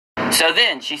So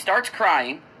then she starts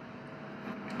crying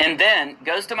and then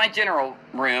goes to my general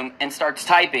room and starts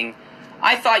typing,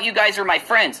 "I thought you guys are my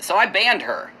friends," so I banned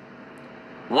her.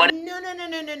 What? No.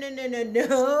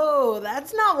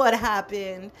 That's not what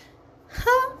happened.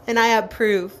 Huh? And I have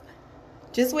proof.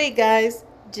 Just wait, guys.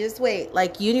 Just wait.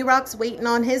 Like Uni-Rock's waiting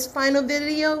on his final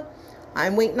video,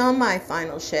 I'm waiting on my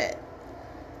final shit.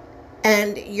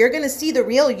 And you're going to see the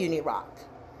real Uni-Rock.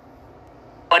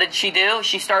 What did she do?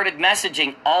 She started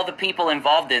messaging all the people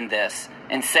involved in this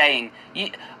and saying,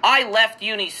 "I left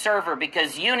Uni's server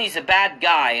because Uni's a bad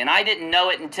guy and I didn't know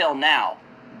it until now.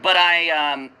 But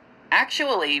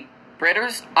actually,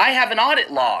 Britters, I have an audit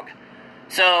log.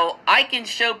 So I can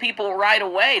show people right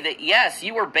away that, yes,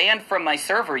 you were banned from my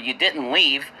server. You didn't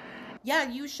leave." Yeah,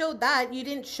 you showed that. You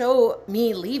didn't show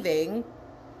me leaving.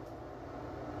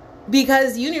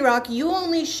 Because Uni-Rock, you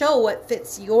only show what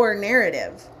fits your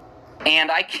narrative.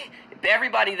 And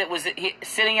everybody that was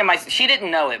sitting in she didn't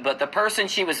know it, but the person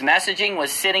she was messaging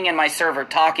was sitting in my server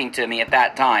talking to me at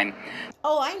that time.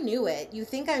 Oh, I knew it. You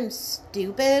think I'm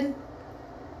stupid?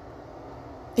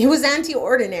 It was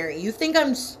anti-ordinary. You think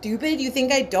I'm stupid? You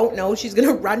think I don't know she's going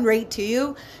to run right to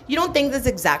you? You don't think that's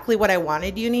exactly what I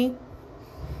wanted, Uni?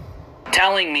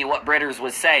 Telling me what Britters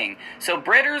was saying. So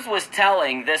Britters was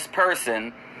telling this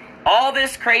person all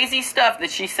this crazy stuff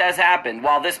that she says happened,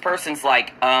 while this person's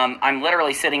like, I'm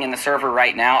literally sitting in the server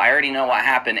right now. I already know what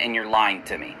happened, and you're lying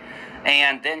to me.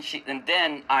 And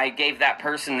then I gave that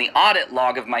person the audit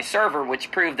log of my server, which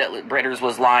proved that Britters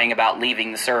was lying about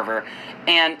leaving the server.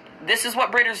 And this is what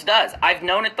Britters does. I've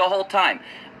known it the whole time.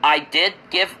 I did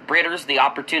give Britters the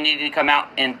opportunity to come out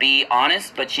and be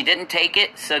honest, but she didn't take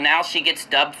it, so now she gets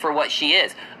dubbed for what she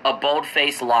is, a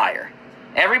bold-faced liar.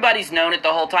 Everybody's known it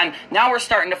the whole time. Now we're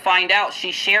starting to find out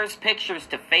she shares pictures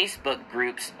to Facebook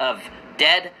groups of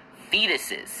dead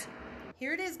fetuses.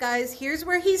 Here it is, guys. Here's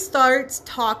where he starts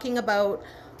talking about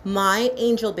my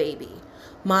angel baby.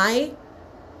 My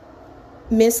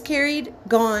miscarried,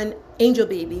 gone angel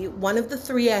baby, one of the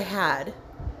 3 I had.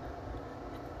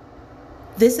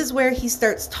 This is where he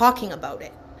starts talking about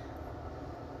it.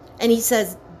 And he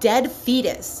says, dead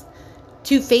fetus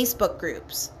to Facebook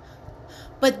groups.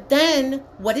 But then,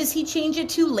 what does he change it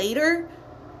to later?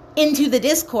 Into the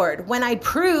Discord, when I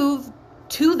prove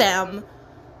to them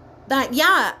that,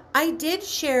 yeah, I did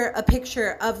share a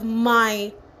picture of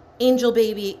my angel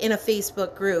baby in a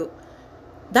Facebook group.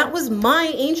 That was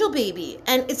my angel baby.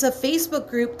 And it's a Facebook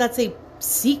group that's a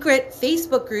secret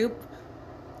Facebook group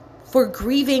for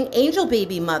grieving angel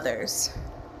baby mothers.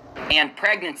 And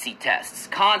pregnancy tests,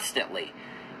 constantly.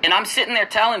 And I'm sitting there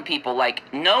telling people, like,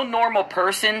 no normal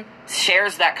person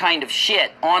shares that kind of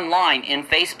shit online in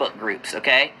Facebook groups,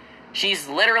 okay? She's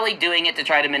literally doing it to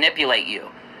try to manipulate you.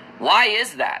 Why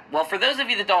is that? Well, for those of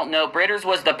you that don't know, Britters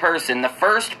was the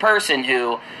first person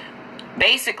who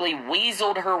basically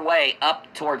weaseled her way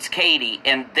up towards Katie,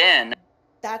 and then...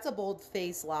 That's a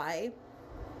bold-faced lie.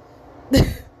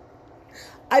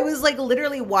 I was, like,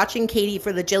 literally watching Katie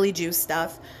for the Jelly Juice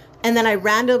stuff, and then I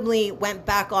randomly went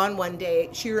back on one day.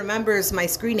 She remembers my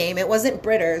screen name. It wasn't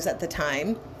Britters at the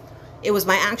time. It was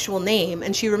my actual name,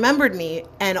 and she remembered me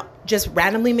and just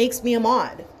randomly makes me a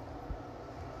mod.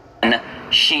 And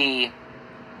she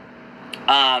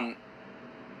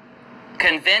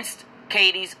convinced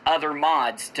Katie's other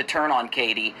mods to turn on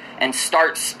Katie and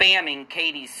start spamming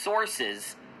Katie's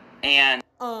sources and...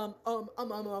 Let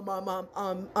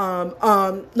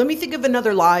me think of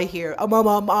another lie here.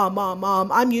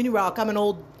 I'm Uni-Rock. I'm an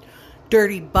old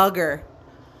dirty bugger.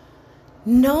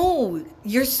 No,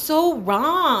 you're so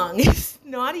wrong. It's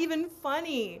not even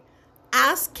funny.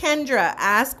 Ask Kendra.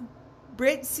 Ask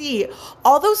Brit C.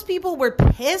 All those people were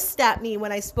pissed at me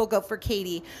when I spoke up for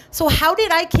Katie. So how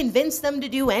did I convince them to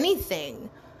do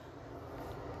anything?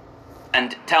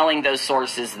 And telling those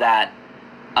sources that,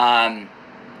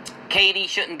 Katie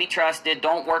shouldn't be trusted.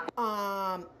 Don't work.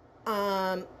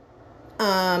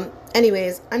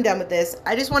 Anyways, I'm done with this.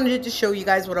 I just wanted to show you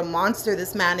guys what a monster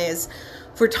this man is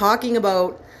for talking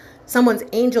about someone's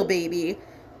angel baby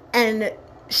and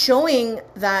showing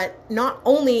that not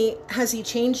only has he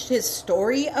changed his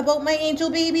story about my angel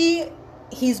baby,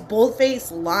 he's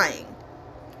bold-faced lying.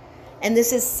 And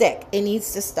this is sick. It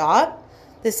needs to stop.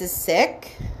 This is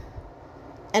sick.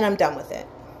 And I'm done with it.